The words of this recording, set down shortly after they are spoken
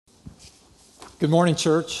Good morning,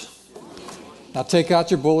 church. Now take out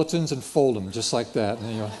your bulletins and fold them just like that,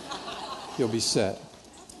 and you'll be set.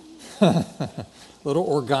 Little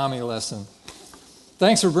origami lesson.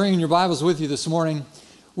 Thanks for bringing your Bibles with you this morning.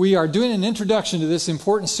 We are doing an introduction to this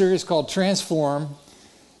important series called Transform.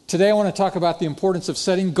 Today I want to talk about the importance of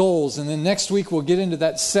setting goals, and then next week we'll get into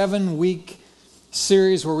that 7-week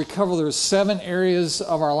series where we cover those 7 areas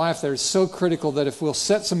of our life that are so critical that if we'll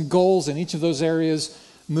set some goals in each of those areas,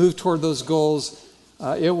 move toward those goals,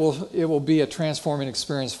 it will be a transforming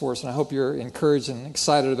experience for us, and I hope you're encouraged and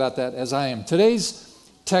excited about that as I am. Today's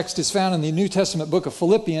text is found in the New Testament book of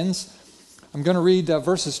Philippians. I'm going to read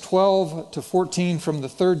verses 12 to 14 from the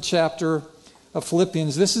 3rd chapter of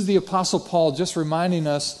Philippians. This is the Apostle Paul just reminding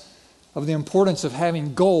us of the importance of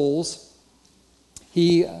having goals.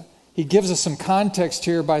 He gives us some context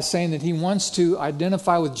here by saying that he wants to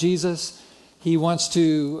identify with Jesus. He wants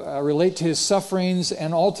to relate to his sufferings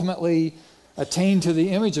and ultimately attain to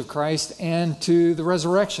the image of Christ and to the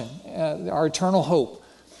resurrection, our eternal hope.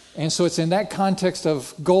 And so it's in that context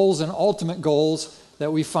of goals and ultimate goals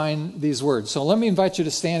that we find these words. So let me invite you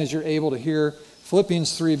to stand as you're able to hear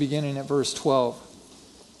Philippians 3 beginning at verse 12.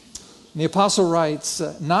 And the apostle writes,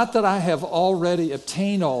 "Not that I have already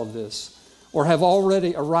obtained all of this or have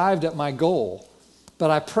already arrived at my goal, but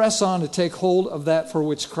I press on to take hold of that for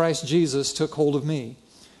which Christ Jesus took hold of me.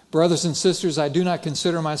 Brothers and sisters, I do not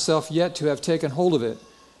consider myself yet to have taken hold of it.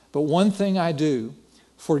 But one thing I do,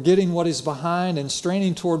 forgetting what is behind and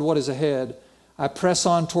straining toward what is ahead, I press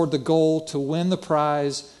on toward the goal to win the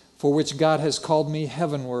prize for which God has called me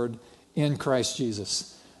heavenward in Christ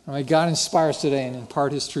Jesus." And may God inspire us today and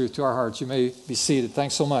impart His truth to our hearts. You may be seated.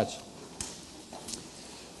 Thanks so much.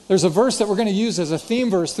 There's a verse that we're going to use as a theme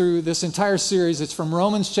verse through this entire series. It's from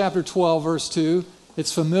Romans chapter 12, verse 2.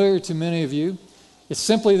 It's familiar to many of you. It's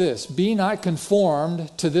simply this: "Be not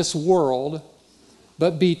conformed to this world,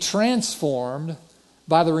 but be transformed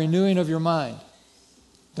by the renewing of your mind."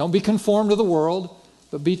 Don't be conformed to the world,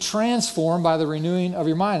 but be transformed by the renewing of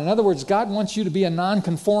your mind. In other words, God wants you to be a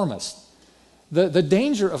nonconformist. The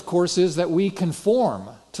danger, of course, is that we conform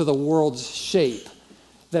to the world's shape,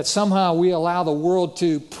 that somehow we allow the world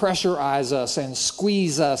to pressurize us and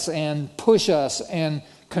squeeze us and push us and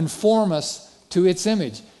conform us to its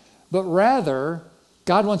image. But rather,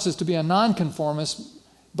 God wants us to be a nonconformist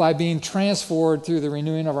by being transformed through the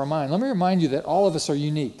renewing of our mind. Let me remind you that all of us are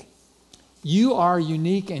unique. You are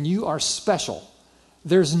unique and you are special.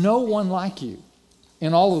 There's no one like you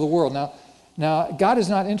in all of the world. Now, God is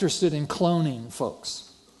not interested in cloning folks.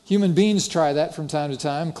 Human beings try that from time to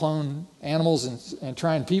time, clone animals and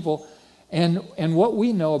trying people. And what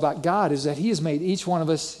we know about God is that He has made each one of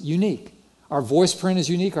us unique. Our voice print is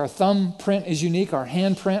unique. Our thumb print is unique. Our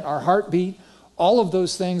hand print, our heartbeat, all of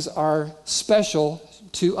those things are special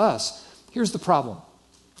to us. Here's the problem.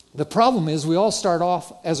 The problem is we all start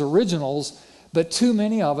off as originals, but too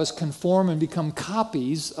many of us conform and become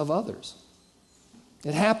copies of others.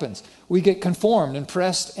 It happens. We get conformed and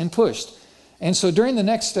pressed and pushed. And so during the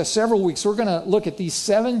next several weeks, we're going to look at these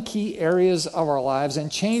 7 key areas of our lives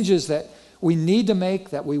and changes that we need to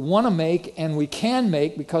make, that we want to make, and we can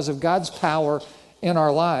make because of God's power in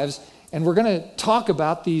our lives. And we're going to talk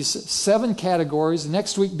about these 7 categories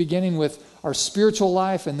next week, beginning with our spiritual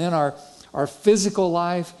life, and then our physical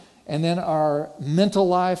life, and then our mental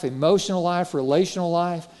life, emotional life, relational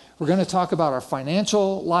life. We're going to talk about our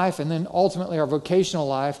financial life, and then ultimately our vocational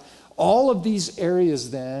life. All of these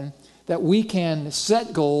areas then that we can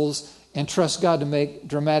set goals and trust God to make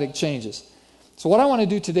dramatic changes. So what I want to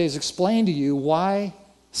do today is explain to you why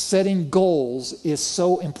setting goals is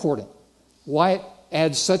so important, why it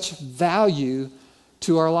adds such value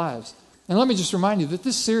to our lives. And let me just remind you that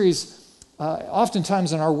this series,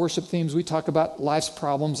 oftentimes in our worship themes, we talk about life's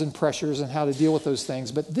problems and pressures and how to deal with those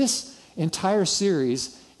things. But this entire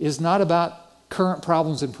series is not about current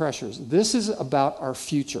problems and pressures. This is about our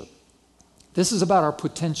future. This is about our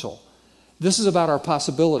potential. This is about our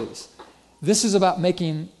possibilities. This is about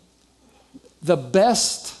making the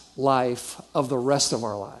best life of the rest of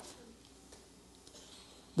our life.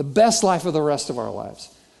 The best life of the rest of our lives.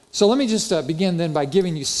 So let me just begin then by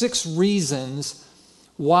giving you 6 reasons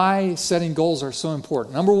why setting goals are so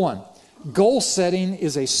important. Number 1, goal setting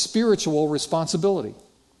is a spiritual responsibility.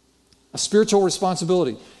 A spiritual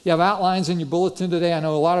responsibility. You have outlines in your bulletin today. I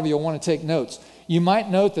know a lot of you will want to take notes. You might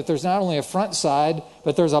note that there's not only a front side,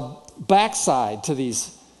 but there's a back side to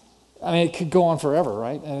these. I mean, it could go on forever,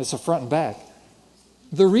 right? And it's a front and back.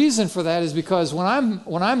 The reason for that is because when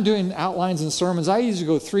I'm doing outlines and sermons, I usually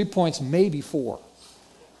go 3 points, maybe 4.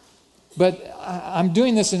 But I'm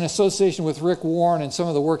doing this in association with Rick Warren and some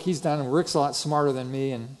of the work he's done, and Rick's a lot smarter than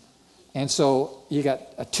me, and And so you got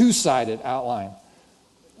a two-sided outline.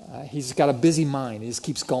 He's got a busy mind. He just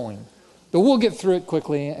keeps going. But we'll get through it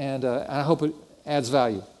quickly, and I hope it adds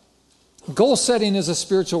value. Goal setting is a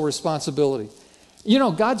spiritual responsibility. You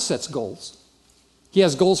know, God sets goals. He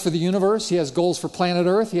has goals for the universe. He has goals for planet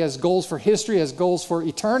Earth. He has goals for history. He has goals for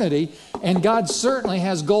eternity. And God certainly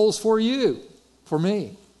has goals for you, for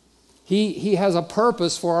me. He has a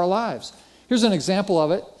purpose for our lives. Here's an example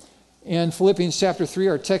of it. In Philippians chapter 3,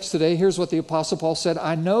 our text today, here's what the Apostle Paul said.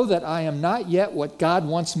 I know that I am not yet what God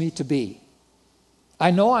wants me to be.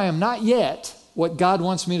 I know I am not yet what God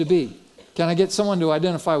wants me to be. Can I get someone to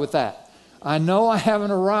identify with that? I know I haven't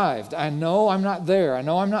arrived. I know I'm not there. I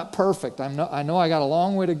know I'm not perfect. I know I got a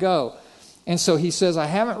long way to go. And so he says, I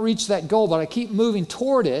haven't reached that goal, but I keep moving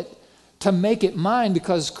toward it to make it mine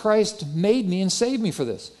because Christ made me and saved me for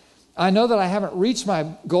this. I know that I haven't reached my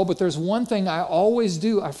goal, but there's one thing I always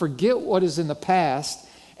do. I forget what is in the past,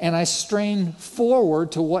 and I strain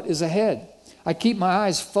forward to what is ahead. I keep my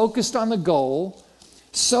eyes focused on the goal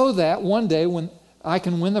so that one day when I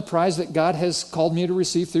can win the prize that God has called me to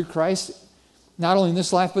receive through Christ, not only in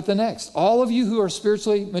this life, but the next. All of you who are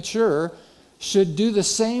spiritually mature should do the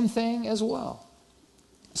same thing as well.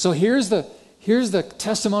 So here's the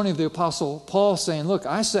testimony of the Apostle Paul saying, look,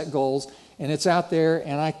 I set goals, and it's out there,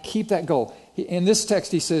 and I keep that goal. In this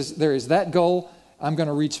text, he says, there is that goal. I'm going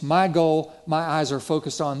to reach my goal. My eyes are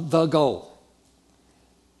focused on the goal.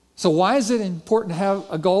 So why is it important to have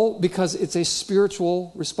a goal? Because it's a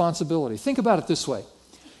spiritual responsibility. Think about it this way.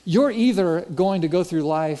 You're either going to go through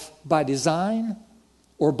life by design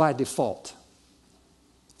or by default.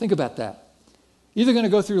 Think about that. You're either going to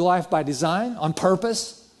go through life by design, on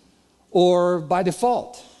purpose, or by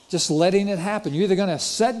default, just letting it happen. You're either going to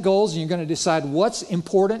set goals and you're going to decide what's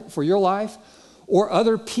important for your life, or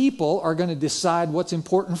other people are going to decide what's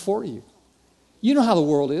important for you. You know how the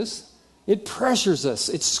world is. It pressures us.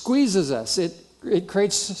 It squeezes us. It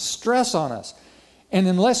creates stress on us. And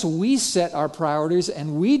unless we set our priorities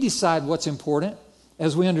and we decide what's important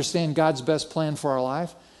as we understand God's best plan for our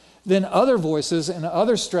life, then other voices and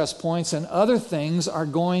other stress points and other things are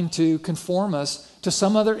going to conform us to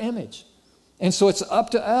some other image. And so it's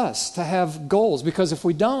up to us to have goals, because if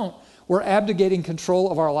we don't, we're abdicating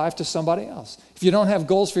control of our life to somebody else. If you don't have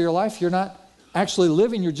goals for your life, you're not actually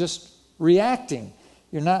living, you're just reacting.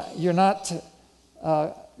 You're not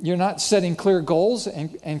setting clear goals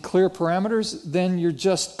and clear parameters, then you're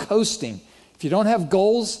just coasting. If you don't have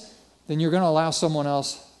goals, then you're going to allow someone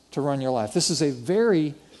else to run your life. This is a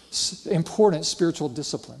very important spiritual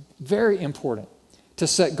discipline. Very important to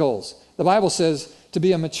set goals. The Bible says to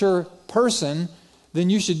be a mature person, then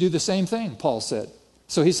you should do the same thing, Paul said.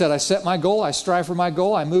 So he said, I set my goal, I strive for my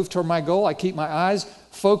goal, I move toward my goal, I keep my eyes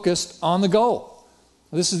focused on the goal.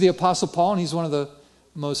 This is the Apostle Paul, and he's one of the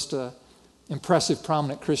most impressive,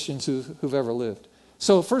 prominent Christians who've ever lived.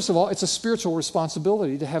 So first of all, it's a spiritual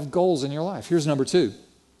responsibility to have goals in your life. Here's number 2.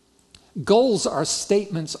 Goals are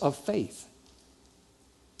statements of faith.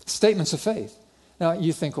 Statements of faith. Now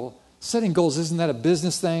you think, well, setting goals, isn't that a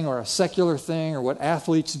business thing or a secular thing or what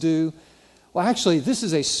athletes do? Well, actually, this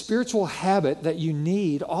is a spiritual habit that you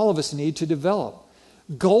need, all of us need to develop.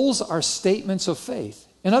 Goals are statements of faith.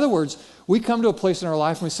 In other words, we come to a place in our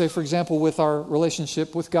life and we say, for example, with our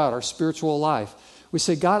relationship with God, our spiritual life, we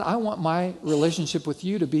say, God, I want my relationship with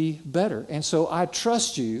you to be better. And so I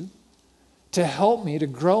trust you to help me to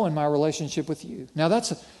grow in my relationship with you. Now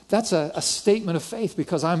that's a statement of faith,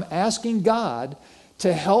 because I'm asking God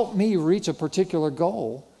to help me reach a particular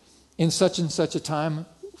goal in such and such a time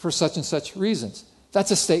for such and such reasons.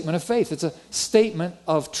 That's a statement of faith. It's a statement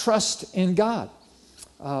of trust in God.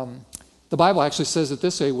 The Bible actually says it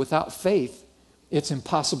this way: without faith, it's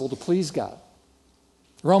impossible to please God.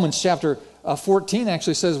 Romans chapter 14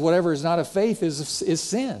 actually says whatever is not of faith is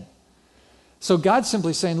sin. So God's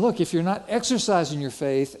simply saying, look, if you're not exercising your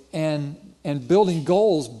faith and building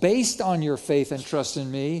goals based on your faith and trust in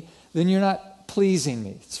me, then you're not pleasing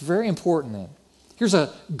me. It's very important then. Here's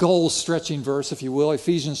a goal-stretching verse, if you will,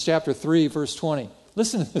 Ephesians chapter 3, verse 20.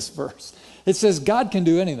 Listen to this verse. It says, God can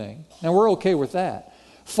do anything. Now, we're okay with that.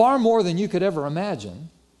 Far more than you could ever imagine,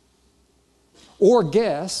 or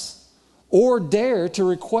guess, or dare to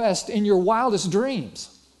request in your wildest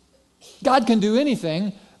dreams. God can do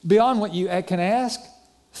anything beyond what you can ask,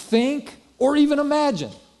 think, or even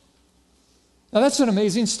imagine. Now, that's an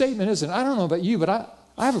amazing statement, isn't it? I don't know about you, but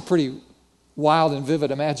I have a pretty wild and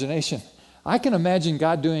vivid imagination. I can imagine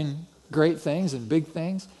God doing great things and big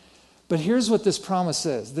things. But here's what this promise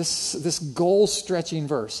says, this goal-stretching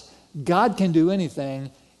verse. God can do anything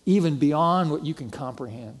even beyond what you can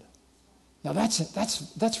comprehend. Now,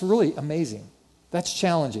 that's really amazing. That's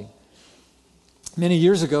challenging. many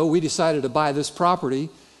years ago, we decided to buy this property.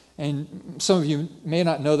 And some of you may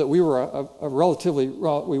not know that we were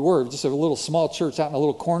we were just a little small church out in a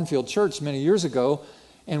little cornfield church many years ago.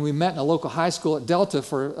 And we met in a local high school at Delta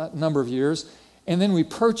for a number of years. And then we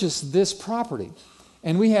purchased this property.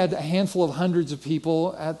 And we had a handful of hundreds of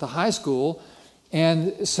people at the high school.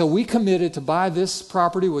 And so we committed to buy this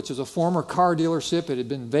property, which was a former car dealership. It had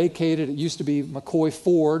been vacated. It used to be McCoy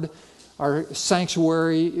Ford. Our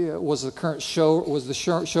sanctuary was the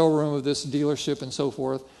showroom of this dealership and so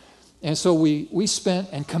forth. And so we spent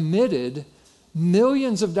and committed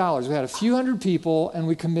millions of dollars. We had a few hundred people, and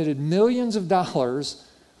we committed millions of dollars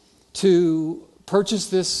to purchase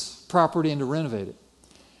this property and to renovate it.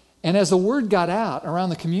 And as the word got out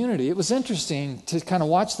around the community, it was interesting to kind of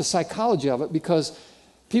watch the psychology of it, because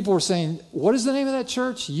people were saying, what is the name of that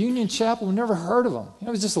church? Union Chapel? We've never heard of them. It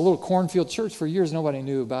was just a little cornfield church for years. Nobody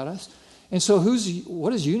knew about us. And so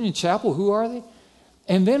what is Union Chapel? Who are they?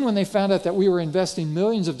 And then when they found out that we were investing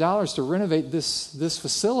millions of dollars to renovate this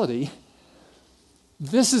facility,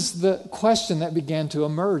 this is the question that began to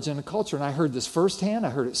emerge in the culture. And I heard this firsthand.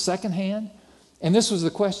 I heard it secondhand. And this was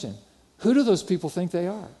the question. Who do those people think they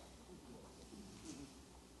are?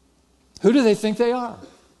 Who do they think they are?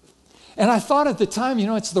 And I thought at the time,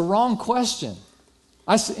 it's the wrong question.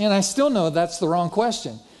 And I still know that's the wrong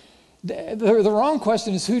question. The wrong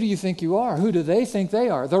question is, who do you think you are? Who do they think they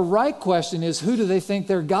are? The right question is, who do they think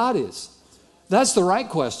their God is? That's the right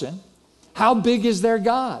question. How big is their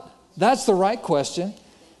God? That's the right question.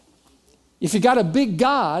 If you got a big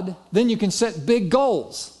God, then you can set big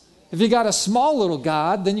goals. If you got a small little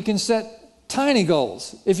God, then you can set tiny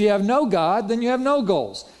goals. If you have no God, then you have no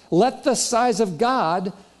goals. Let the size of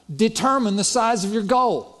God determine the size of your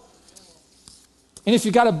goal. And if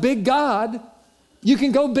you got a big God, you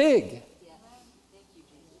can go big.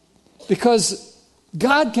 Because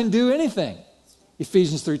God can do anything.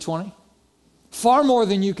 Ephesians 3:20. Far more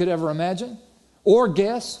than you could ever imagine, or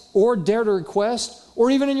guess, or dare to request,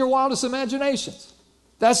 or even in your wildest imaginations.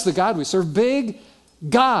 That's the God we serve. Big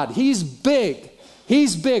God. He's big.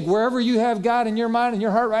 He's big. Wherever you have God in your mind and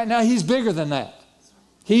your heart right now, He's bigger than that.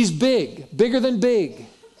 He's big. Bigger than big.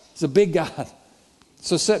 He's a big God.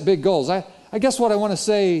 So set big goals. I guess what I want to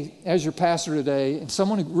say as your pastor today, and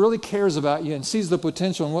someone who really cares about you and sees the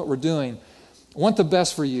potential in what we're doing, I want the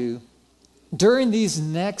best for you. During these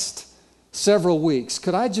next several weeks,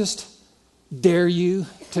 could I just dare you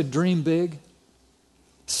to dream big?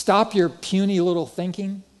 Stop your puny little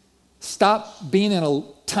thinking. Stop being in a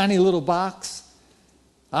tiny little box.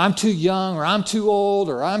 I'm too young, or I'm too old,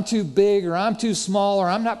 or I'm too big, or I'm too small, or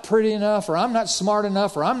I'm not pretty enough, or I'm not smart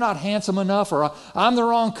enough, or I'm not handsome enough, or I'm the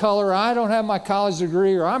wrong color, or I don't have my college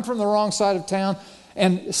degree, or I'm from the wrong side of town.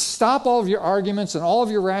 And stop all of your arguments and all of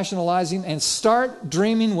your rationalizing and start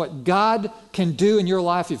dreaming what God can do in your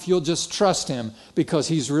life if you'll just trust Him, because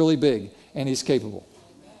He's really big and He's capable.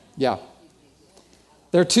 Yeah.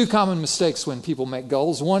 There are two common mistakes when people make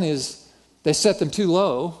goals. One is they set them too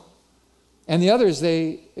low, and the other is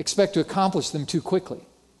they expect to accomplish them too quickly.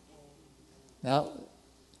 Now,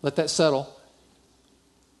 let that settle.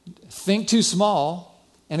 Think too small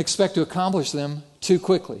and expect to accomplish them too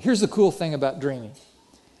quickly. Here's the cool thing about dreaming.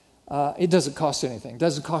 It doesn't cost anything. It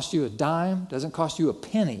doesn't cost you a dime. It doesn't cost you a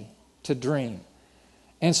penny to dream.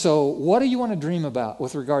 And so what do you want to dream about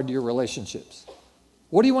with regard to your relationships?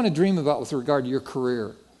 What do you want to dream about with regard to your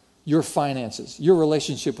career, your finances, your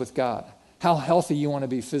relationship with God, how healthy you want to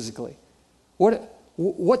be physically?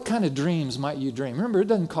 What kind of dreams might you dream? Remember, it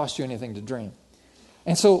doesn't cost you anything to dream.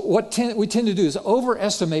 And so what we tend to do is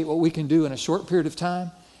overestimate what we can do in a short period of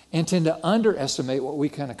time and tend to underestimate what we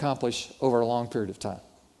can accomplish over a long period of time.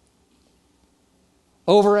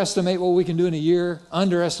 Overestimate what we can do in a year,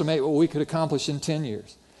 underestimate what we could accomplish in 10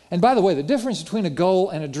 years. And by the way, the difference between a goal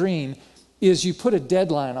and a dream is you put a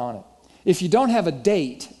deadline on it. If you don't have a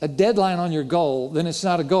date, a deadline on your goal, then it's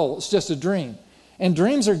not a goal, it's just a dream. And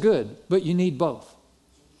dreams are good, but you need both.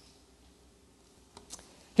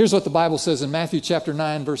 Here's what the Bible says in Matthew chapter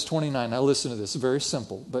 9, verse 29. Now listen to this. It's very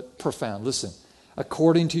simple, but profound. Listen.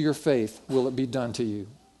 According to your faith will it be done to you.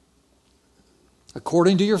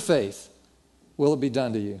 According to your faith will it be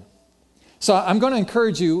done to you. So I'm going to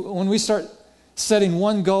encourage you, when we start setting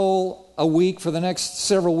one goal a week for the next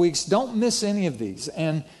several weeks, don't miss any of these.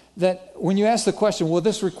 And that when you ask the question, will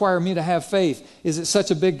this require me to have faith? Is it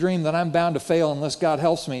such a big dream that I'm bound to fail unless God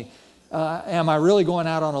helps me? Am I really going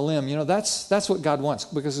out on a limb? That's what God wants,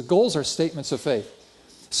 because goals are statements of faith.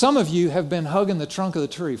 Some of you have been hugging the trunk of the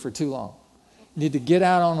tree for too long. You need to get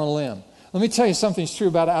out on a limb. Let me tell you something's true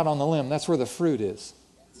about out on the limb. That's where the fruit is.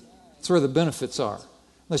 That's where the benefits are.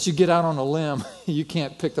 Unless you get out on a limb, you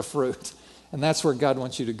can't pick the fruit. And that's where God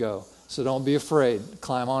wants you to go. So don't be afraid.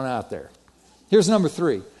 Climb on out there. Here's number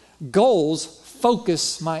 3. Goals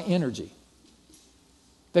focus my energy.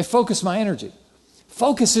 They focus my energy.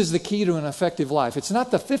 Focus is the key to an effective life. It's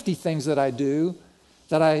not the 50 things that I do,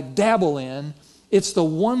 that I dabble in. It's the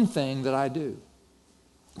one thing that I do.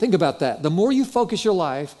 Think about that. The more you focus your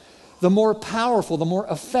life, the more powerful, the more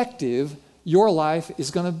effective your life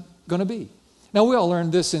is going to be. Now, we all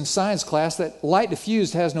learned this in science class, that light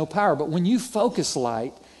diffused has no power. But when you focus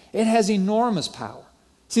light, it has enormous power.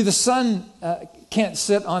 See, the sun can't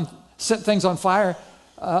set things on fire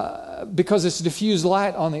because it's diffused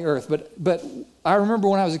light on the earth. But I remember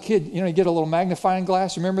when I was a kid, you get a little magnifying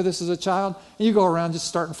glass. Remember this as a child? And you go around just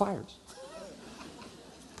starting fires.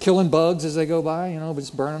 Killing bugs as they go by, but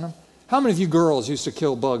just burning them. How many of you girls used to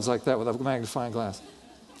kill bugs like that with a magnifying glass?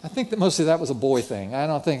 I think that mostly that was a boy thing. I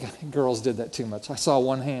don't think girls did that too much. I saw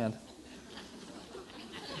one hand.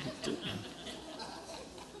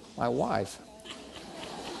 My wife.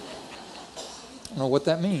 I don't know what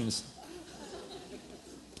that means.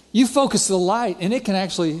 You focus the light, and it can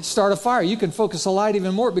actually start a fire. You can focus the light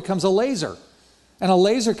even more. It becomes a laser. And a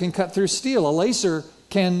laser can cut through steel. A laser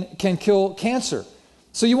can kill cancer.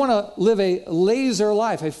 So you want to live a laser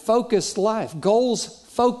life, a focused life. Goals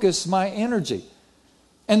focus my energy.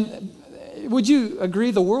 And would you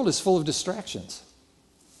agree the world is full of distractions?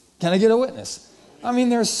 Can I get a witness? I mean,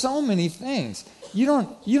 there's so many things. You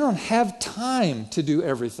don't have time to do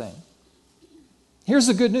everything. Here's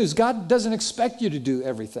the good news. God doesn't expect you to do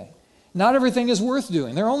everything. Not everything is worth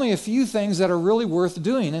doing. There are only a few things that are really worth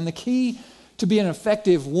doing. And the key to be an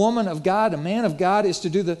effective woman of God, a man of God, is to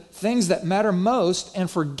do the things that matter most and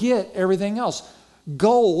forget everything else.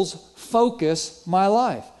 Goals focus my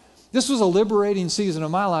life. This was a liberating season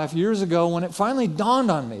of my life years ago when it finally dawned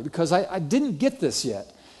on me, because I didn't get this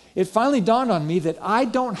yet. It finally dawned on me that I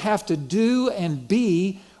don't have to do and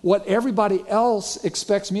be what everybody else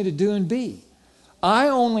expects me to do and be. I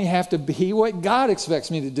only have to be what God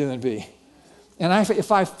expects me to do and be. And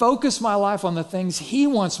if I focus my life on the things He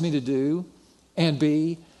wants me to do and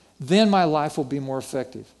be, then my life will be more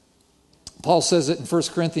effective. Paul says it in 1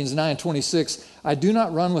 Corinthians 9:26, I do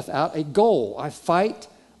not run without a goal. I fight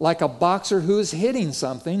like a boxer who is hitting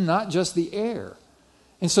something, not just the air.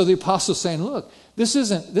 And so the apostle's saying, look, this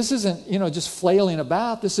isn't just flailing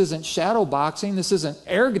about. This isn't shadow boxing. This isn't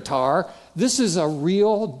air guitar. This is a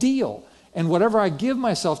real deal. And whatever I give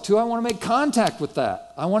myself to, I want to make contact with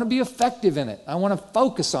that. I want to be effective in it. I want to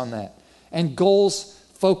focus on that. And goals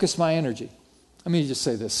focus my energy. Let me just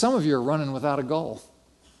say this. Some of you are running without a goal.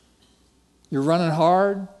 You're running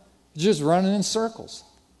hard. You're just running in circles.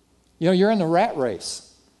 You're in the rat race.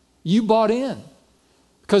 You bought in.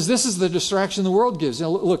 Because this is the distraction the world gives.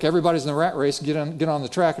 Look, everybody's in the rat race. Get on the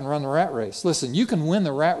track and run the rat race. Listen, you can win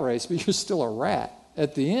the rat race, but you're still a rat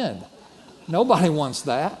at the end. Nobody wants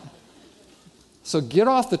that. So get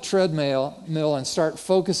off the treadmill and start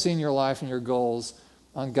focusing your life and your goals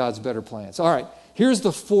on God's better plans. All right, here's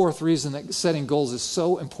the fourth reason that setting goals is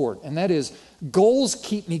so important, and that is goals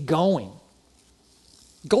keep me going.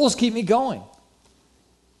 Goals keep me going.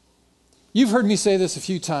 You've heard me say this a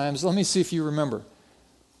few times. Let me see if you remember.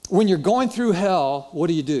 When you're going through hell, what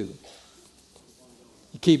do? You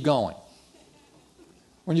keep going.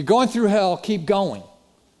 When you're going through hell, keep going.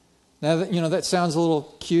 Now, that sounds a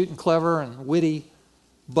little cute and clever and witty,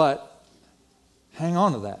 but hang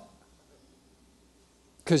on to that.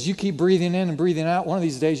 Because you keep breathing in and breathing out, one of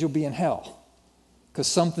these days you'll be in hell. Because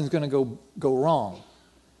something's going to go wrong.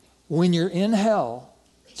 When you're in hell,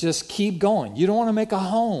 just keep going. You don't want to make a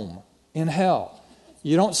home in hell.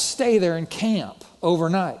 You don't stay there and camp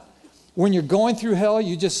overnight. When you're going through hell,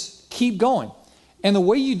 you just keep going. And the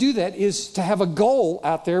way you do that is to have a goal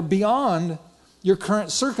out there beyond your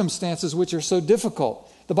current circumstances, which are so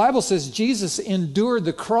difficult. The Bible says Jesus endured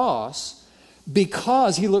the cross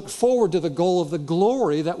because He looked forward to the goal of the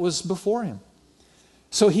glory that was before Him.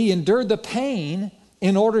 So He endured the pain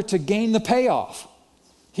in order to gain the payoff.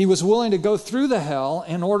 He was willing to go through the hell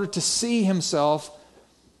in order to see Himself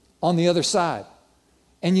on the other side.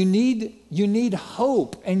 And you need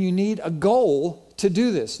hope and you need a goal to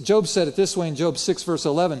do this. Job said it this way in Job 6 verse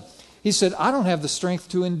 11. He said, I don't have the strength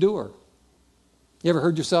to endure. You ever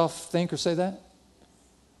heard yourself think or say that?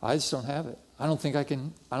 I just don't have it. I don't think I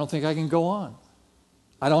can go on.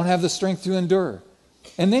 I don't have the strength to endure.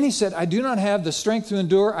 And then he said, I do not have the strength to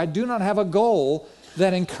endure. I do not have a goal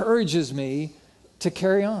that encourages me to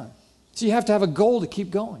carry on. So you have to have a goal to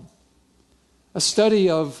keep going. A study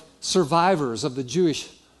of survivors of the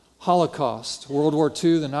Jewish Holocaust. World War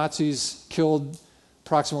II, the Nazis killed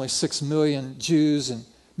approximately 6 million Jews, and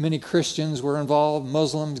Many Christians were involved,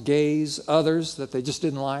 Muslims, gays, others that they just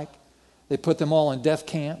didn't like. They put them all in death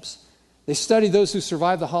camps. They studied those who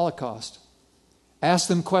survived the Holocaust, asked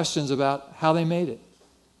them questions about how they made it.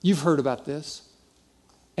 You've heard about this.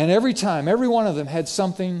 And every time, every one of them had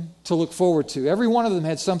something to look forward to. Every one of them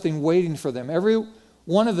had something waiting for them. Every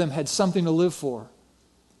one of them had something to live for.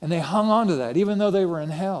 And they hung on to that, even though they were in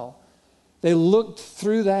hell. They looked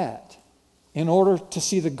through that in order to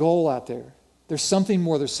see the goal out there. There's something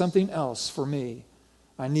more. There's something else for me.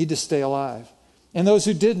 I need to stay alive. And those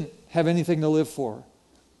who didn't have anything to live for,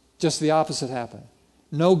 just the opposite happened.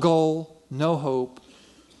 No goal, no hope,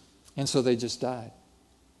 and so they just died.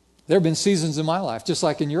 There have been seasons in my life, just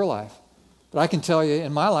like in your life. But I can tell you,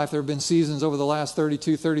 in my life, there have been seasons over the last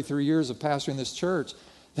 32, 33 years of pastoring this church,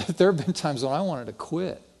 that there have been times when I wanted to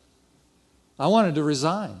quit. I wanted to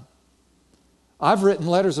resign. I've written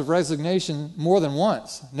letters of resignation more than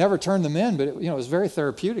once. Never turned them in, but it was very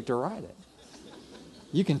therapeutic to write it.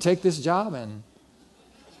 You can take this job and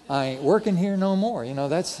I ain't working here no more.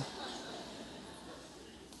 There's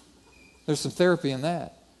some therapy in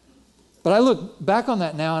that. But I look back on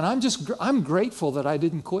that now, and I'm grateful that I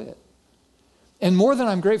didn't quit. And more than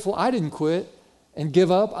I'm grateful I didn't quit and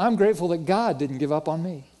give up, I'm grateful that God didn't give up on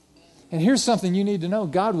me. And here's something you need to know.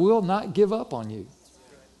 God will not give up on you.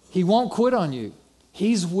 He won't quit on you.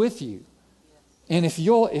 He's with you. And if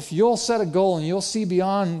you'll set a goal and you'll see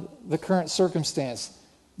beyond the current circumstance,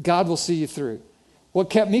 God will see you through. What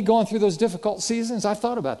kept me going through those difficult seasons, I've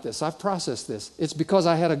thought about this. I've processed this. It's because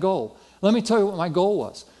I had a goal. Let me tell you what my goal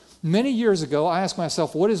was. Many years ago, I asked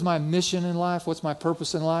myself, what is my mission in life? What's my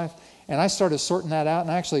purpose in life? And I started sorting that out,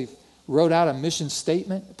 and I actually wrote out a mission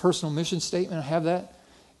statement, a personal mission statement. I have that.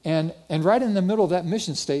 And right in the middle of that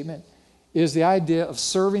mission statement is the idea of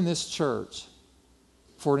serving this church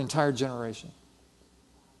for an entire generation.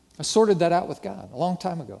 I sorted that out with God a long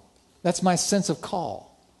time ago. That's my sense of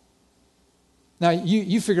call. Now,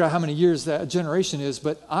 you figure out how many years that generation is,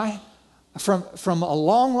 but from a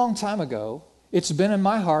long, long time ago, it's been in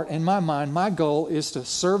my heart and my mind, my goal is to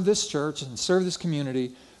serve this church and serve this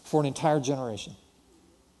community for an entire generation.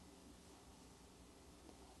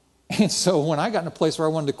 And so when I got in a place where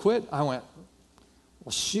I wanted to quit, I went,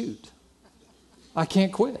 well, shoot, I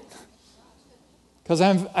can't quit. Because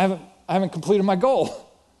I haven't completed my goal.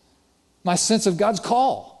 My sense of God's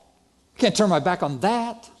call. I can't turn my back on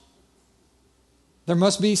that. There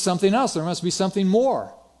must be something else. There must be something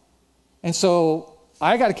more. And so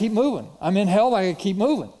I got to keep moving. I'm in hell, I got to keep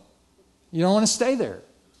moving. You don't want to stay there.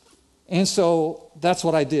 And so that's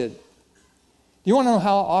what I did. You want to know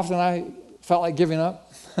how often I felt like giving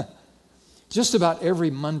up? Just about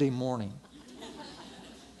every Monday morning.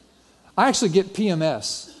 I actually get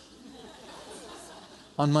PMS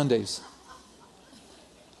on Mondays.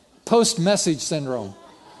 Post-message syndrome.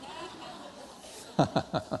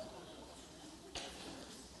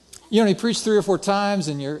 You preach 3 or 4 times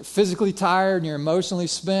and you're physically tired and you're emotionally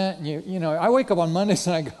spent. And I wake up on Mondays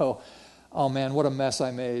and I go, oh man, what a mess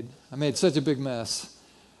I made. I made such a big mess.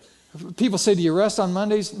 People say, do you rest on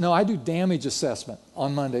Mondays? No, I do damage assessment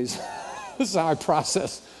on Mondays. This is how I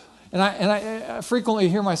process. And I frequently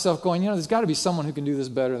hear myself going, there's got to be someone who can do this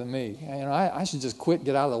better than me. I should just quit,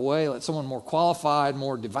 get out of the way, let someone more qualified,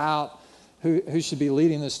 more devout, who should be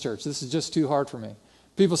leading this church. This is just too hard for me.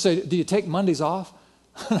 People say, do you take Mondays off?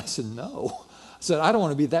 And I said, no. I said, I don't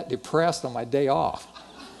want to be that depressed on my day off.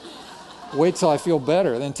 Wait till I feel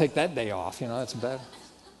better, then take that day off. That's better.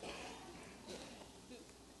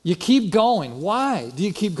 You keep going. Why do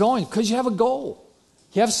you keep going? Because you have a goal.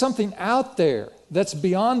 You have something out there that's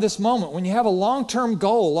beyond this moment. When you have a long-term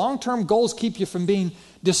goals keep you from being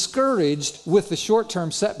discouraged with the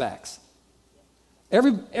short-term setbacks.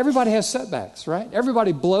 Everybody has setbacks, right?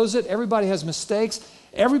 Everybody blows it. Everybody has mistakes.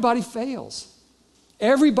 Everybody fails.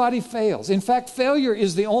 Everybody fails. In fact, failure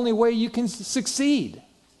is the only way you can succeed.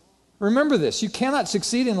 Remember this. You cannot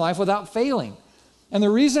succeed in life without failing. And the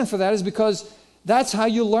reason for that is because that's how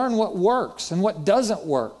you learn what works and what doesn't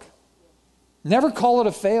work. Never call it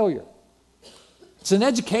a failure. It's an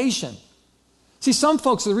education. See, some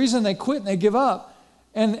folks, the reason they quit and they give up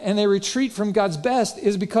and they retreat from God's best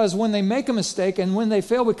is because when they make a mistake and when they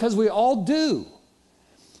fail, because we all do,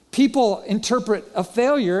 people interpret a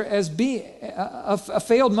failure as being a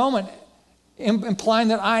failed moment, implying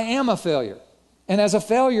that I am a failure. And as a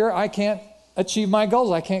failure, I can't achieve my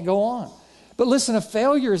goals. I can't go on. But listen, a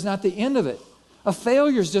failure is not the end of it. A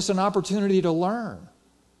failure is just an opportunity to learn.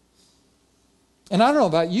 And I don't know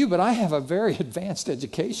about you, but I have a very advanced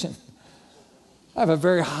education. I have a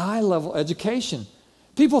very high-level education.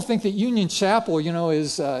 People think that Union Chapel,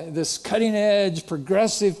 is this cutting-edge,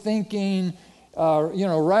 progressive thinking,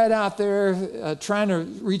 right out there trying to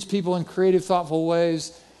reach people in creative, thoughtful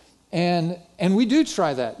ways. And we do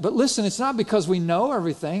try that. But listen, it's not because we know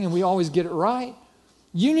everything and we always get it right.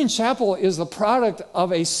 Union Chapel is the product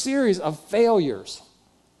of a series of failures.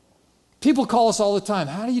 People call us all the time,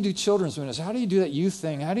 how do you do children's ministry? How do you do that youth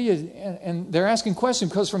thing? How do you, and they're asking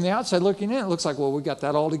questions because from the outside looking in, it looks like, well, we got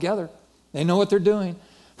that all together. They know what they're doing.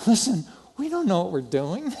 Listen, we don't know what we're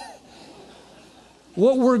doing.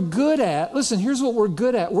 What we're good at, listen, here's what we're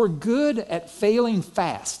good at. We're good at failing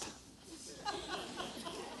fast.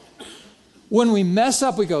 When we mess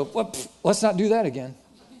up, we go, well, let's not do that again.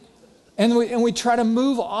 And we try to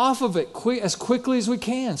move off of it as quickly as we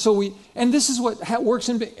can. And this is what works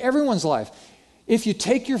in everyone's life. If you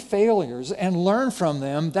take your failures and learn from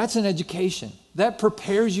them, that's an education. That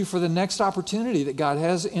prepares you for the next opportunity that God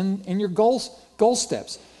has in your goal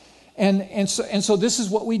steps. And so this is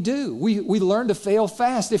what we do. We learn to fail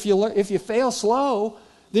fast. If you fail slow,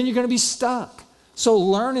 then you're going to be stuck. So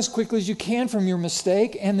learn as quickly as you can from your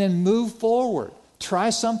mistake and then move forward.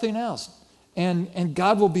 Try something else. And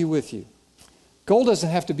God will be with you. Goal doesn't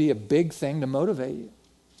have to be a big thing to motivate you.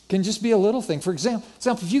 It can just be a little thing. For example,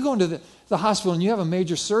 if you go into the hospital and you have a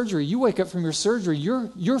major surgery, you wake up from your surgery,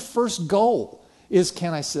 your first goal is,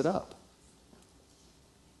 can I sit up?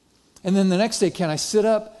 And then the next day, can I sit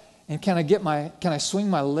up and can I swing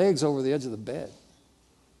my legs over the edge of the bed?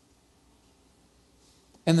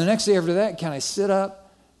 And the next day after that, can I sit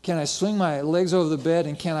up? Can I swing my legs over the bed?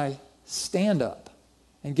 And can I stand up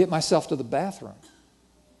and get myself to the bathroom?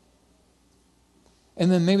 And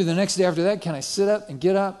then maybe the next day after that, can I sit up and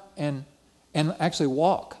get up and actually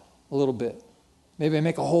walk a little bit? Maybe I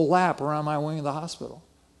make a whole lap around my wing of the hospital.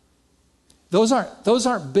 Those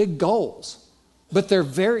aren't big goals, but they're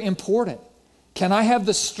very important. Can I have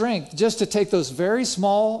the strength just to take those very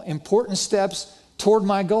small, important steps toward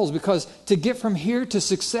my goals? Because to get from here to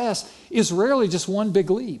success is rarely just one big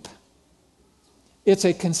leap. It's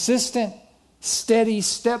a consistent, steady,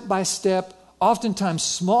 step-by-step, oftentimes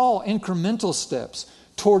small incremental steps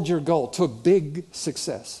toward your goal, to a big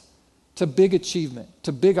success, to big achievement,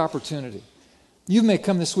 to big opportunity. You may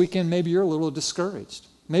come this weekend, maybe you're a little discouraged.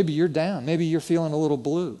 Maybe you're down. Maybe you're feeling a little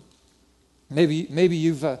blue. Maybe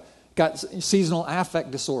you've got seasonal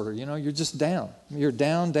affect disorder. You're just down. You're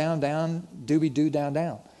down, doobie-doo,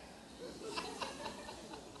 down.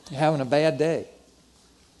 You're having a bad day.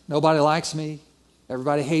 Nobody likes me.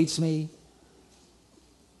 Everybody hates me.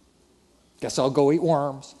 Guess I'll go eat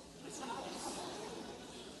worms.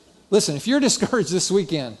 Listen, if you're discouraged this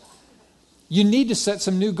weekend, you need to set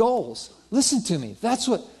some new goals. Listen to me. That's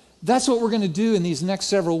what we're going to do in these next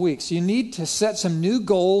several weeks. You need to set some new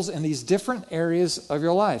goals in these different areas of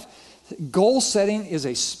your life. Goal setting is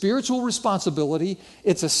a spiritual responsibility.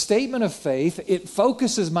 It's a statement of faith. It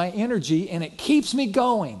focuses my energy and it keeps me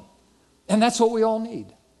going. And that's what we all need.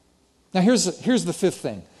 Now here's the fifth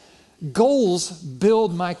thing. Goals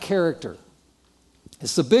build my character.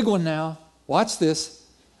 It's the big one now. Watch this.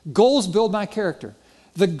 Goals build my character.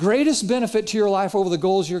 The greatest benefit to your life over the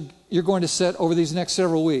goals you're going to set over these next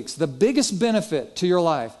several weeks, the biggest benefit to your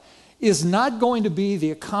life is not going to be the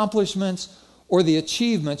accomplishments or the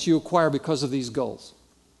achievements you acquire because of these goals,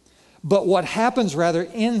 but what happens rather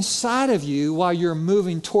inside of you while you're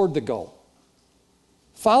moving toward the goal.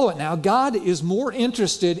 Follow it now. God is more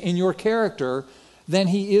interested in your character than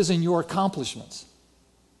He is in your accomplishments.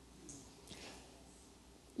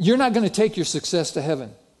 You're not going to take your success to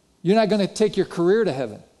heaven. You're not going to take your career to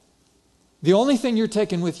heaven. The only thing you're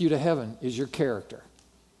taking with you to heaven is your character,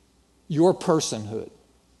 your personhood,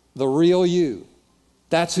 the real you.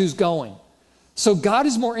 That's who's going. So God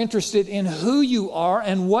is more interested in who you are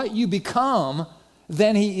and what you become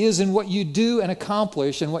than He is in what you do and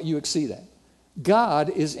accomplish and what you exceed at. God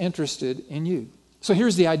is interested in you. So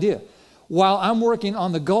here's the idea. While I'm working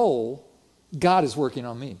on the goal, God is working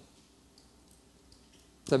on me.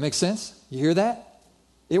 Does that make sense? You hear that?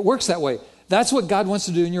 It works that way. That's what God wants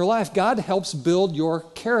to do in your life. God helps build your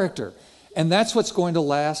character. And that's what's going to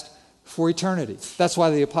last for eternity. That's why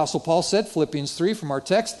the Apostle Paul said, Philippians 3 from our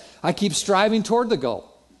text, I keep striving toward the goal.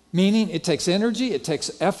 Meaning it takes energy, it takes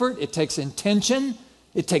effort, it takes intention,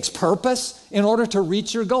 it takes purpose in order to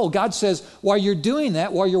reach your goal. God says, while you're doing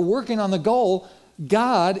that, while you're working on the goal,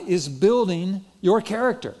 God is building your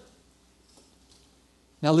character.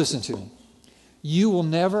 Now listen to me. You'll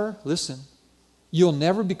never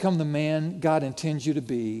become the man God intends you to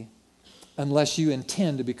be unless you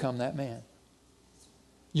intend to become that man.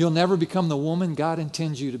 You'll never become the woman God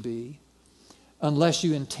intends you to be unless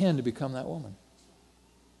you intend to become that woman.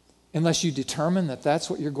 Unless you determine that that's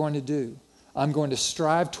what you're going to do. I'm going to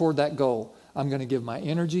strive toward that goal. I'm going to give my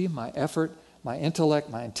energy, my effort, my intellect,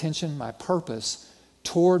 my intention, my purpose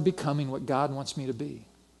toward becoming what God wants me to be.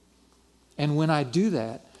 And when I do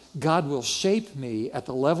that, God will shape me at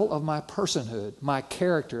the level of my personhood, my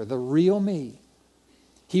character, the real me.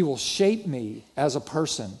 He will shape me as a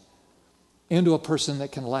person into a person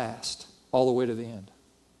that can last all the way to the end.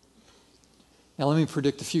 Now let me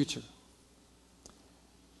predict the future.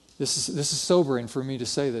 This is sobering for me to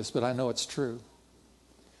say this, but I know it's true.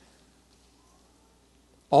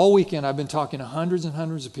 All weekend I've been talking to hundreds and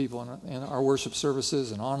hundreds of people in our worship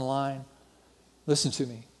services and online. Listen to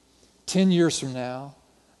me. 10 years from now,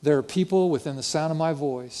 there are people within the sound of my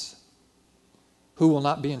voice who will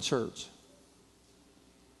not be in church.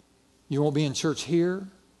 You won't be in church here.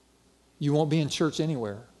 You won't be in church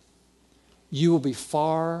anywhere. You will be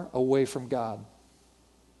far away from God.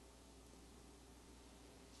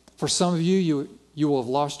 For some of you, you will have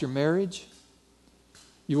lost your marriage.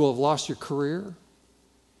 You will have lost your career.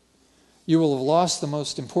 You will have lost the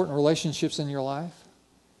most important relationships in your life.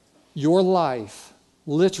 Your life,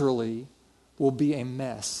 literally, will be a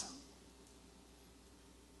mess.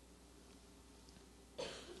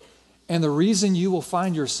 And the reason you will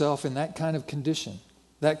find yourself in that kind of condition,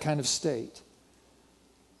 that kind of state,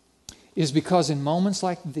 is because in moments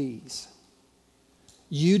like these,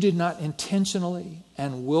 you did not intentionally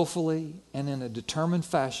and willfully and in a determined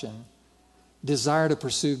fashion desire to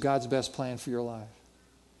pursue God's best plan for your life.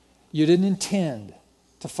 You didn't intend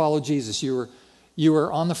to follow Jesus. You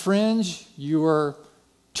were on the fringe. You were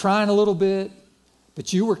trying a little bit,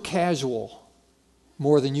 but you were casual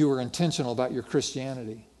more than you were intentional about your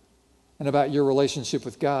Christianity and about your relationship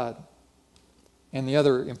with God and the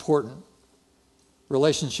other important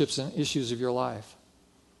relationships and issues of your life.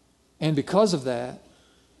 And because of that,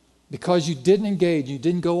 because you didn't engage, you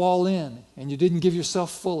didn't go all in, and you didn't give yourself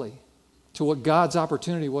fully to what God's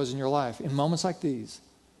opportunity was in your life, in moments like these,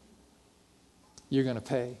 you're going to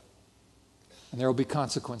pay. And there will be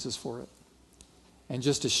consequences for it. And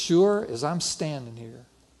just as sure as I'm standing here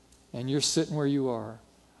and you're sitting where you are,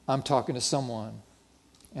 I'm talking to someone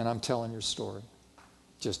and I'm telling your story.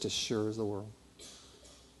 Just as sure as the world.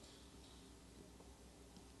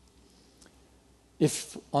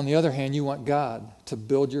 If, on the other hand, you want God to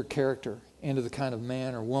build your character into the kind of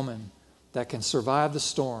man or woman that can survive the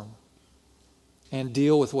storm and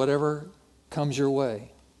deal with whatever comes your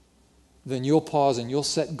way, then you'll pause and you'll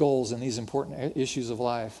set goals in these important issues of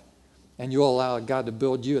life, and you'll allow God to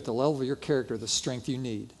build you at the level of your character, the strength you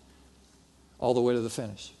need, all the way to the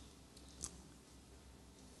finish.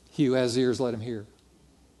 He who has ears, let him hear.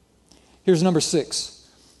 Here's number 6.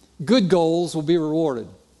 Good goals will be rewarded.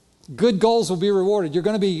 Good goals will be rewarded. You're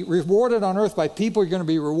going to be rewarded on earth by people. You're going to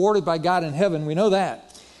be rewarded by God in heaven. We know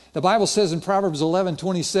that. The Bible says in Proverbs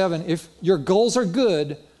 11:27, if your goals are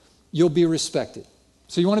good, you'll be respected.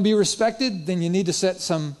 So you want to be respected? Then you need to set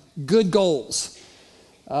some good goals.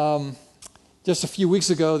 Just a few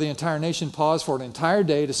weeks ago, the entire nation paused for an entire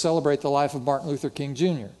day to celebrate the life of Martin Luther King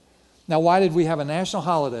Jr. Now, why did we have a national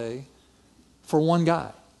holiday for one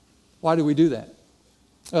guy? Why did we do that?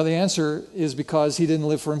 Well, the answer is because he didn't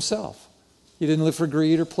live for himself. He didn't live for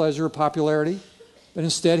greed or pleasure or popularity, but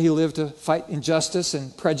instead he lived to fight injustice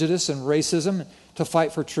and prejudice and racism, to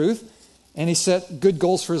fight for truth. And he set good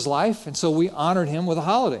goals for his life, and so we honored him with a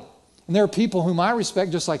holiday. And there are people whom I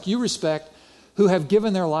respect, just like you respect, who have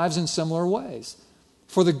given their lives in similar ways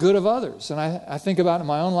for the good of others. And I think about in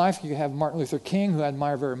my own life, you have Martin Luther King, who I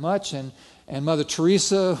admire very much, and Mother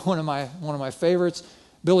Teresa, one of my favorites.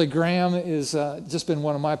 Billy Graham is just been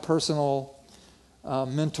one of my personal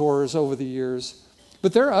mentors over the years.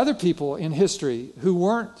 But there are other people in history who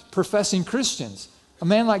weren't professing Christians. A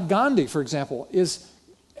man like Gandhi, for example,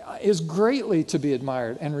 is greatly to be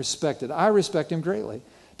admired and respected. I respect him greatly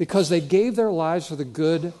because they gave their lives for the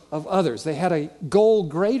good of others. They had a goal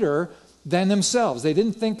greater than themselves. They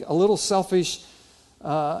didn't think a little selfish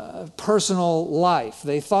personal life.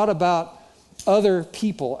 They thought about other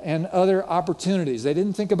people and other opportunities. They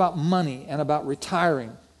didn't think about money and about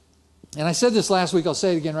retiring. And I said this last week, I'll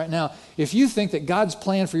say it again right now. If you think that God's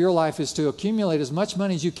plan for your life is to accumulate as much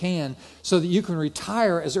money as you can so that you can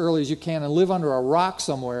retire as early as you can and live under a rock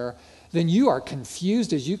somewhere, then you are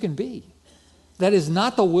confused as you can be. That is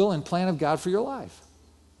not the will and plan of God for your life.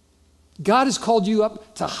 God has called you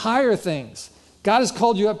up to higher things. God has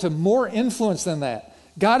called you up to more influence than that.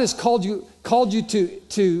 God has called you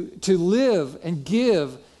to live and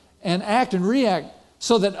give and act and react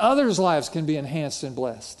so that others' lives can be enhanced and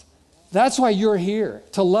blessed. That's why you're here,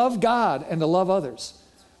 to love God and to love others.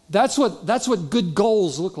 That's what good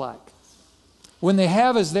goals look like. When they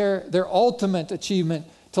have as their ultimate achievement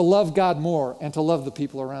to love God more and to love the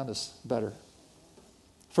people around us better.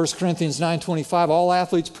 1 Corinthians 9:25, all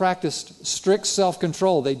athletes practice strict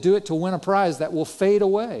self-control. They do it to win a prize that will fade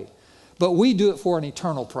away. But we do it for an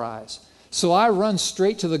eternal prize. So I run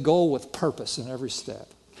straight to the goal with purpose in every step.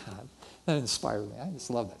 God, that inspires me. I just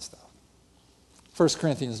love that stuff. 1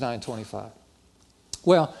 Corinthians 9:25.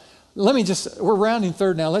 Well, we're rounding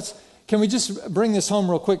third now. Can we just bring this home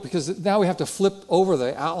real quick, because now we have to flip over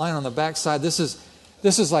the outline on the back side. This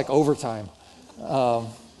is like overtime.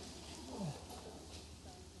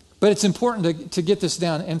 But it's important to get this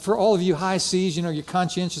down. And for all of you high C's, your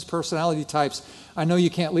conscientious personality types, I know you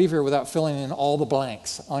can't leave here without filling in all the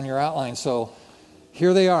blanks on your outline. So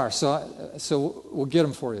here they are. So we'll get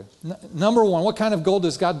them for you. Number one, what kind of goal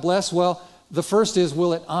does God bless? Well, the first is,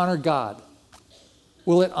 will it honor God?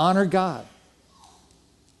 Will it honor God?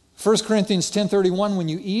 1 Corinthians 10:31, when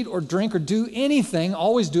you eat or drink or do anything,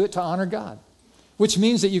 always do it to honor God. Which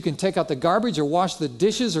means that you can take out the garbage or wash the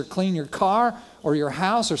dishes or clean your car or your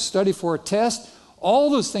house or study for a test.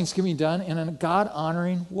 All those things can be done in a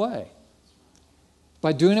God-honoring way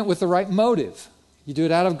by doing it with the right motive. You do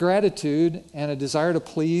it out of gratitude and a desire to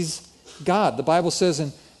please God. The Bible says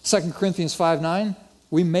in 2 Corinthians 5:9,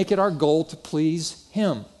 we make it our goal to please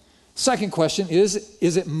Him. Second question is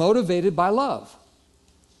it motivated by love?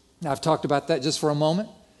 Now, I've talked about that just for a moment.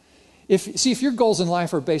 If your goals in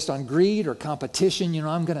life are based on greed or competition,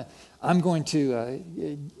 I'm going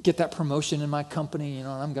to get that promotion in my company, and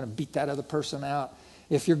I'm going to beat that other person out.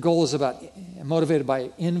 If your goal is motivated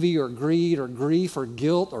by envy or greed or grief or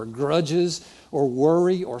guilt or grudges or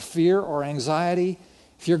worry or fear or anxiety,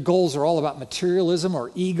 if your goals are all about materialism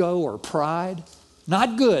or ego or pride,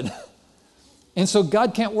 not good. And so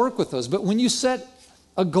God can't work with those. But when you set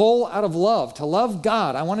a goal out of love, to love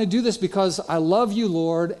God, I want to do this because I love you,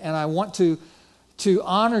 Lord, and I want to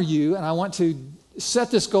honor you, and I want to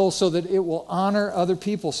set this goal so that it will honor other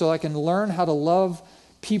people, so I can learn how to love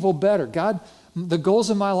people better. God, the goals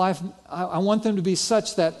of my life, I want them to be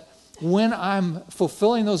such that when I'm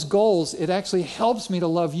fulfilling those goals, it actually helps me to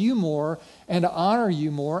love you more and to honor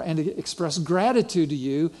you more and to express gratitude to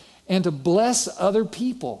you and to bless other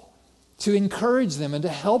people, to encourage them and to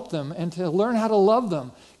help them and to learn how to love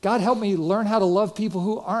them. God, help me learn how to love people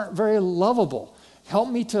who aren't very lovable. Help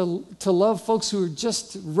me to love folks who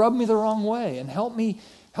just rub me the wrong way, and help me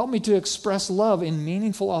to express love in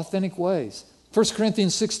meaningful, authentic ways. 1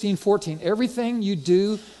 Corinthians 16:14, everything you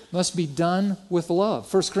do must be done with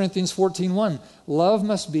love. 1 Corinthians 14:1, love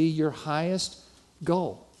must be your highest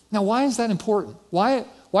goal. Now, why is that important? Why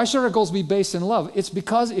should our goals be based in love? It's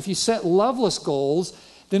because if you set loveless goals,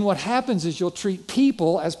 then what happens is you'll treat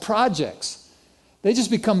people as projects. They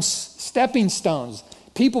just become stepping stones.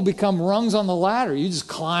 People become rungs on the ladder. You just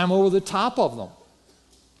climb over the top of them.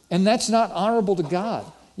 And that's not honorable to God.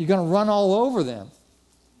 You're going to run all over them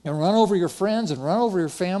and run over your friends and run over your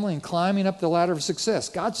family and climbing up the ladder of success.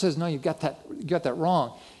 God says, no, you got that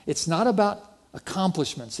wrong. It's not about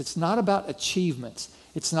accomplishments. It's not about achievements.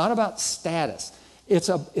 It's not about status.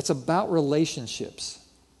 It's about relationships.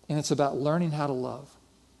 And it's about learning how to love.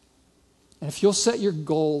 And if you'll set your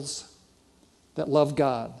goals that love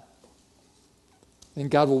God, then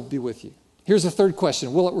God will be with you. Here's the third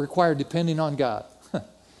question. Will it require depending on God?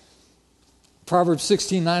 Proverbs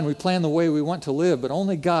 16:9, we plan the way we want to live, but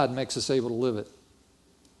only God makes us able to live it.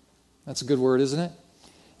 That's a good word, isn't it?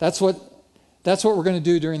 That's what we're going to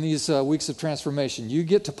do during these weeks of transformation. You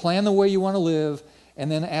get to plan the way you want to live and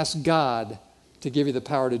then ask God to give you the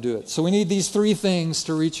power to do it. So we need these three things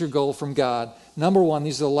to reach your goal from God. Number one,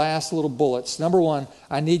 these are the last little bullets. Number one,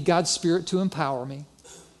 I need God's Spirit to empower me.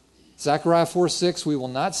 Zechariah 4:6, we will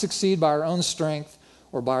not succeed by our own strength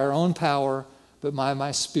or by our own power, but by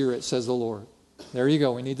my Spirit, says the Lord. There you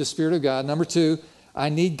go. We need the Spirit of God. Number two, I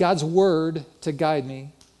need God's Word to guide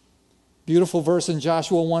me. Beautiful verse in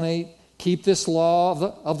Joshua 1:8, keep this law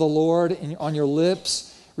of the Lord on your lips.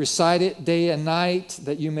 Recite it day and night,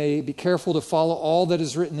 that you may be careful to follow all that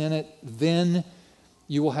is written in it. Then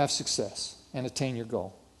you will have success and attain your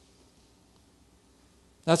goal.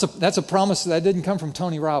 That's a promise that didn't come from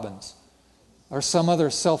Tony Robbins or some other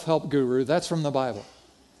self-help guru. That's from the Bible.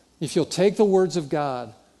 If you'll take the words of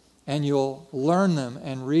God and you'll learn them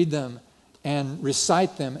and read them and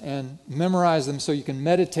recite them and memorize them so you can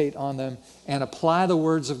meditate on them and apply the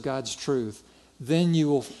words of God's truth, then you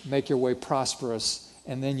will make your way prosperous,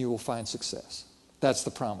 and then you will find success. That's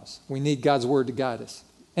the promise. We need God's Word to guide us.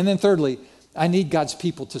 And then thirdly, I need God's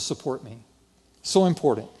people to support me. So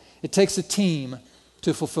important. It takes a team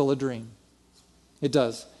to fulfill a dream. It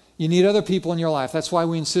does. You need other people in your life. That's why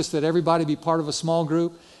we insist that everybody be part of a small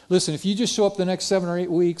group. Listen, if you just show up the next 7 or 8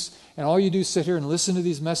 weeks and all you do is sit here and listen to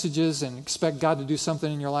these messages and expect God to do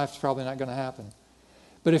something in your life, it's probably not going to happen.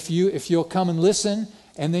 But if you'll come and listen,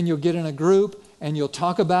 and then you'll get in a group, and you'll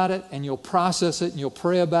talk about it, and you'll process it, and you'll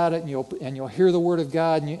pray about it, and you'll hear the Word of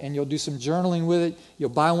God, and you'll do some journaling with it. You'll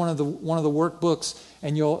buy one of the workbooks,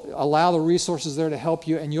 and you'll allow the resources there to help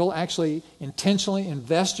you, and you'll actually intentionally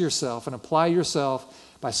invest yourself and apply yourself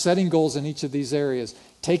by setting goals in each of these areas,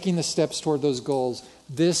 taking the steps toward those goals.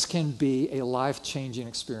 This can be a life-changing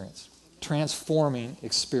experience, transforming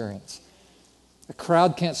experience. A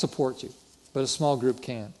crowd can't support you, but a small group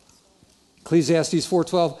can. Ecclesiastes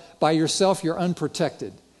 4:12, by yourself you're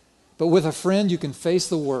unprotected, but with a friend you can face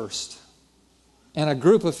the worst. And a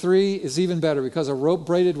group of 3 is even better, because a rope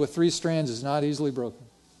braided with 3 strands is not easily broken.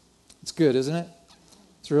 It's good, isn't it?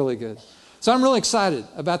 It's really good. So I'm really excited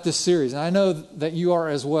about this series, and I know that you are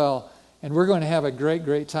as well, and we're going to have a great,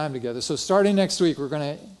 great time together. So starting next week, we're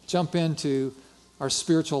going to jump into our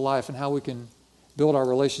spiritual life and how we can build our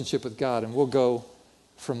relationship with God, and we'll go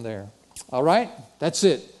from there. All right? That's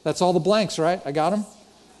it. That's all the blanks, right? I got them?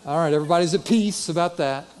 All right, everybody's at peace about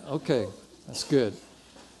that. Okay, that's good.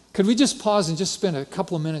 Could we just pause and just spend a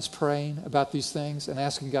couple of minutes praying about these things and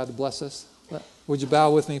asking God to bless us? Would you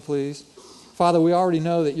bow with me, please? Father, we already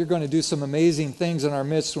know that you're going to do some amazing things in our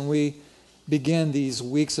midst when we begin these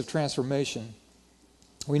weeks of transformation.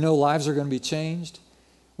 We know lives are going to be changed.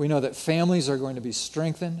 We know that families are going to be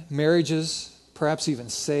strengthened, marriages perhaps even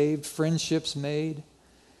saved, friendships made.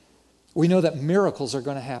 We know that miracles are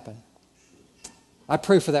going to happen. I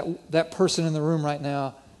pray for that person in the room right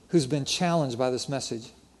now who's been challenged by this message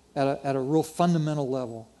at a real fundamental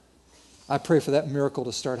level. I pray for that miracle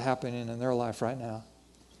to start happening in their life right now.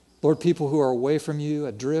 Lord, people who are away from you,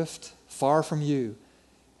 adrift, far from you,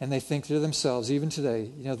 and they think to themselves, even today,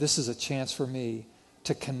 this is a chance for me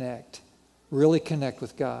to connect, really connect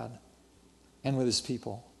with God and with his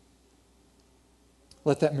people.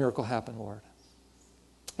 Let that miracle happen, Lord.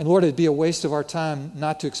 And Lord, it'd be a waste of our time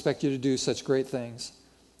not to expect you to do such great things.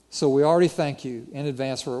 So we already thank you in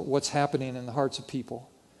advance for what's happening in the hearts of people.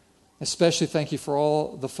 Especially thank you for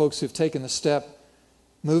all the folks who've taken the step,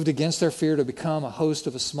 moved against their fear to become a host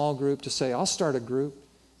of a small group, to say, I'll start a group,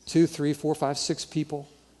 2, 3, 4, 5, 6 people.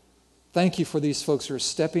 Thank you for these folks who are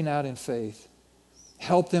stepping out in faith.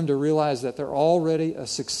 Help them to realize that they're already a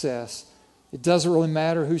success. It doesn't really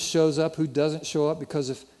matter who shows up, who doesn't show up, because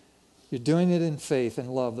if you're doing it in faith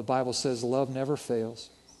and love, the Bible says love never fails.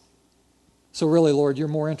 So really, Lord, you're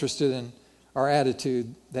more interested in our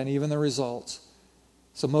attitude than even the results.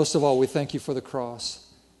 So most of all, we thank you for the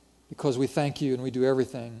cross, because we thank you and we do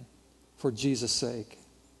everything for Jesus' sake.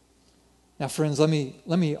 Now, friends, let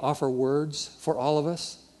me offer words for all of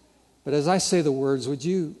us. But as I say the words, would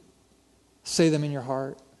you say them in your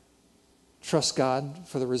heart? Trust God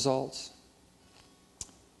for the results.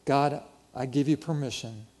 God, I give you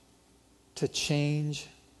permission to change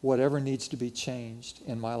whatever needs to be changed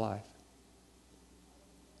in my life.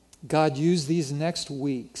 God, use these next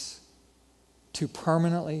weeks to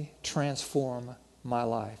permanently transform my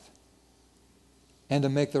life and to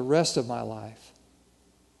make the rest of my life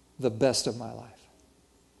the best of my life.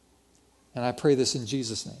 And I pray this in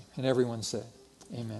Jesus' name. And everyone said, amen.